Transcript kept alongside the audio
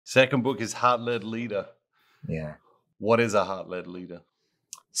Second book is Heart-Led Leader. Yeah. What is a heart-led leader?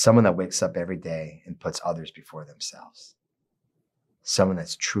 Someone that wakes up every day and puts others before themselves. Someone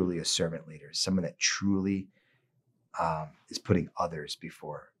that's truly a servant leader. Someone that truly is putting others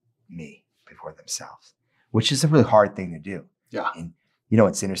before themselves, which is a really hard thing to do. Yeah. And you know,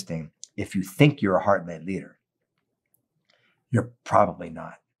 it's interesting. If you think you're a heart-led leader, you're probably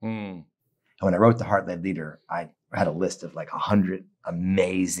not. And when I wrote The Heart-Led Leader, I had a list of like 100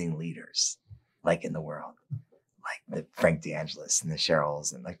 amazing leaders like in the world, like the Frank DeAngelis and the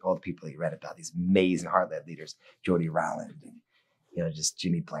Cheryls and like all the people you read about, these amazing heart-led leaders, Jody Rowland, and, you know, just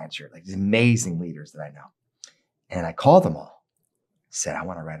Jimmy Blanchard, like these amazing leaders that I know. And I called them all, said, I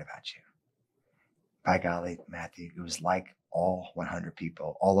want to write about you. By golly, Matthew, it was like all 100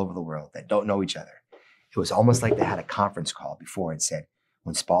 people all over the world that don't know each other. It was almost like they had a conference call before and said,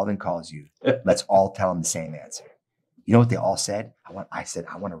 when Spaulding calls you, let's all tell him the same answer. You know what they all said? I said,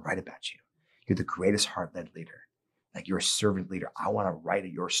 I want to write about you. You're the greatest heart-led leader. Like you're a servant leader. I want to write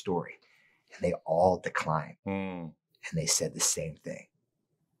your story. And they all declined. And they said the same thing.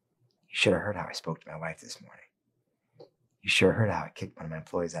 You should have heard how I spoke to my wife this morning. You sure heard how I kicked one of my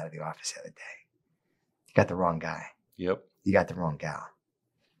employees out of the office the other day. You got the wrong guy. Yep. You got the wrong gal.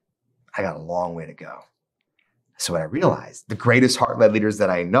 I got a long way to go. So what I realized, the greatest heart-led leaders that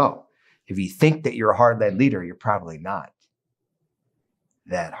I know, if you think that you're a heart-led leader, you're probably not.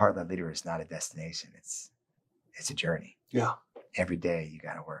 That heart-led leader is not a destination. It's a journey. Yeah. Every day you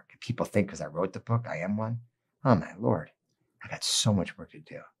got to work. If people think because I wrote the book, I am one. Oh my Lord, I got so much work to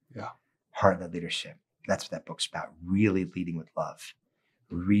do. Yeah. Heart-led leadership. That's what that book's about. Really leading with love.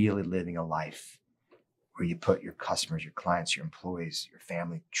 Really living a life where you put your customers, your clients, your employees, your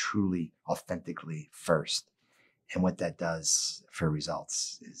family truly, authentically first. And what that does for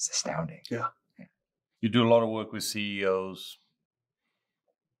results is astounding. Yeah. You do a lot of work with CEOs,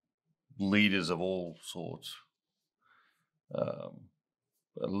 leaders of all sorts. A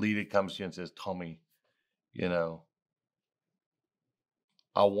leader comes to you and says, Tommy, you know,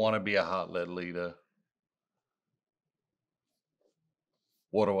 I want to be a heart-led leader.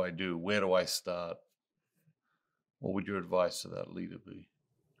 What do I do? Where do I start? What would your advice to that leader be?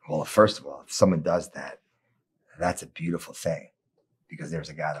 Well, first of all, if someone does that, that's a beautiful thing because there's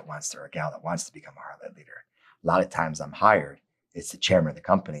a guy that wants to, or a gal that wants to become a heart-led leader. A lot of times I'm hired, it's the chairman of the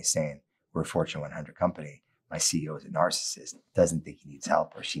company saying, we're a Fortune 100 company. My CEO is a narcissist, doesn't think he needs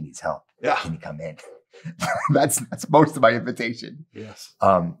help or she needs help. Yeah. Can you come in? That's most of my invitation. Yes.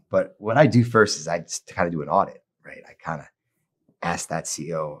 But what I do first is I just kind of do an audit, right? I kind of ask that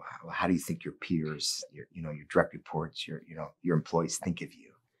CEO, how do you think your peers, your direct reports, your employees think of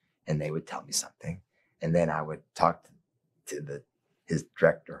you? And they would tell me something. And then I would talk to his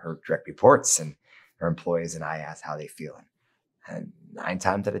direct or her direct reports and her employees, and I ask how they feel. And 9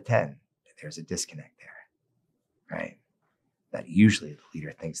 times out of 10, there's a disconnect there, right? That usually the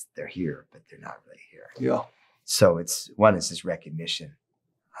leader thinks they're here, but they're not really here. Yeah. So it's this recognition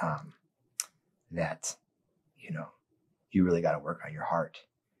that, you really got to work on your heart.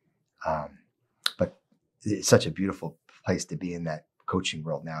 But it's such a beautiful place to be in that coaching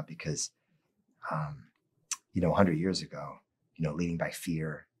world now because, 100 years ago, leading by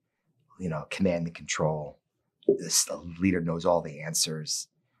fear, command and control. A leader knows all the answers.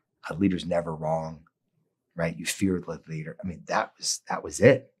 A leader's never wrong, right? You fear the leader. I mean, that was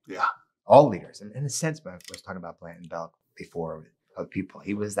it. Yeah. All leaders. And in a sense, when I was talking about Blanton Belk before with other people,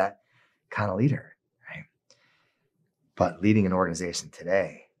 he was that kind of leader, right? But leading an organization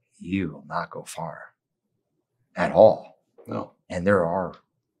today, you will not go far at all. No. And there are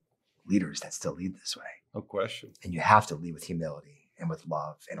leaders that still lead this way. No question. And you have to lead with humility and with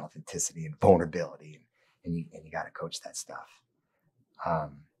love and authenticity and vulnerability. And you got to coach that stuff.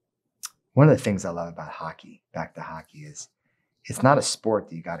 One of the things I love about hockey, back to hockey, is it's not a sport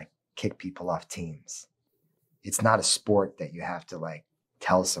that you got to kick people off teams. It's not a sport that you have to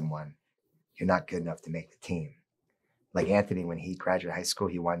tell someone you're not good enough to make the team. Like Anthony, when he graduated high school,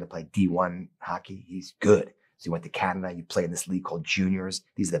 he wanted to play D1 hockey. He's good. So he went to Canada. You play in this league called juniors.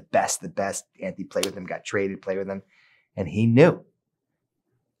 These are the best. Anthony played with them, got traded, played with them. And he knew.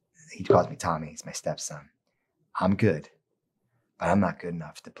 He calls me Tommy. He's my stepson. I'm good, but I'm not good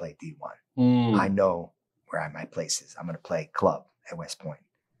enough to play D1. I know where my place is. I'm going to play club at West Point.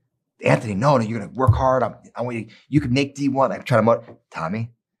 Anthony, no, you're going to work hard. I want you can make D1. I'm trying to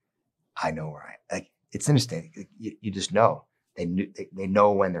Tommy, I know where it's interesting. You just know. They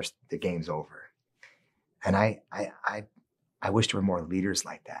know when the game's over. And I wish there were more leaders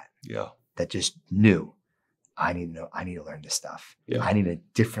like that. Yeah. That just knew, I need to learn this stuff. Yeah. I need a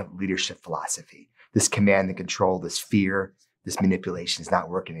different leadership philosophy. This command and control, this fear, this manipulation is not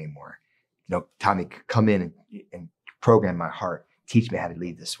working anymore. You know, Tommy, come in and program my heart. Teach me how to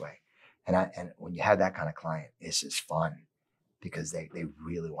lead this way. And when you have that kind of client, it's just fun because they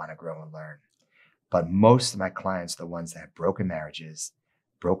really want to grow and learn. But most of my clients are the ones that have broken marriages,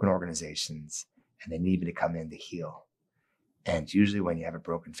 broken organizations, and they need me to come in to heal. And usually when you have a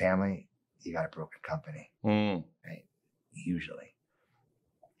broken family, you got a broken company, right? Usually.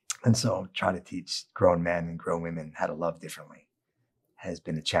 And so try to teach grown men and grown women how to love differently has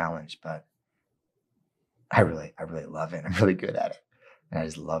been a challenge, but I really love it. I'm really good at it. And I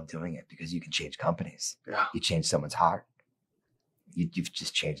just love doing it because you can change companies. Yeah. You change someone's heart. You've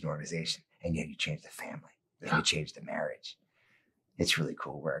just changed an organization, and yet you change the family. And you change the marriage. It's really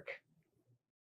cool work.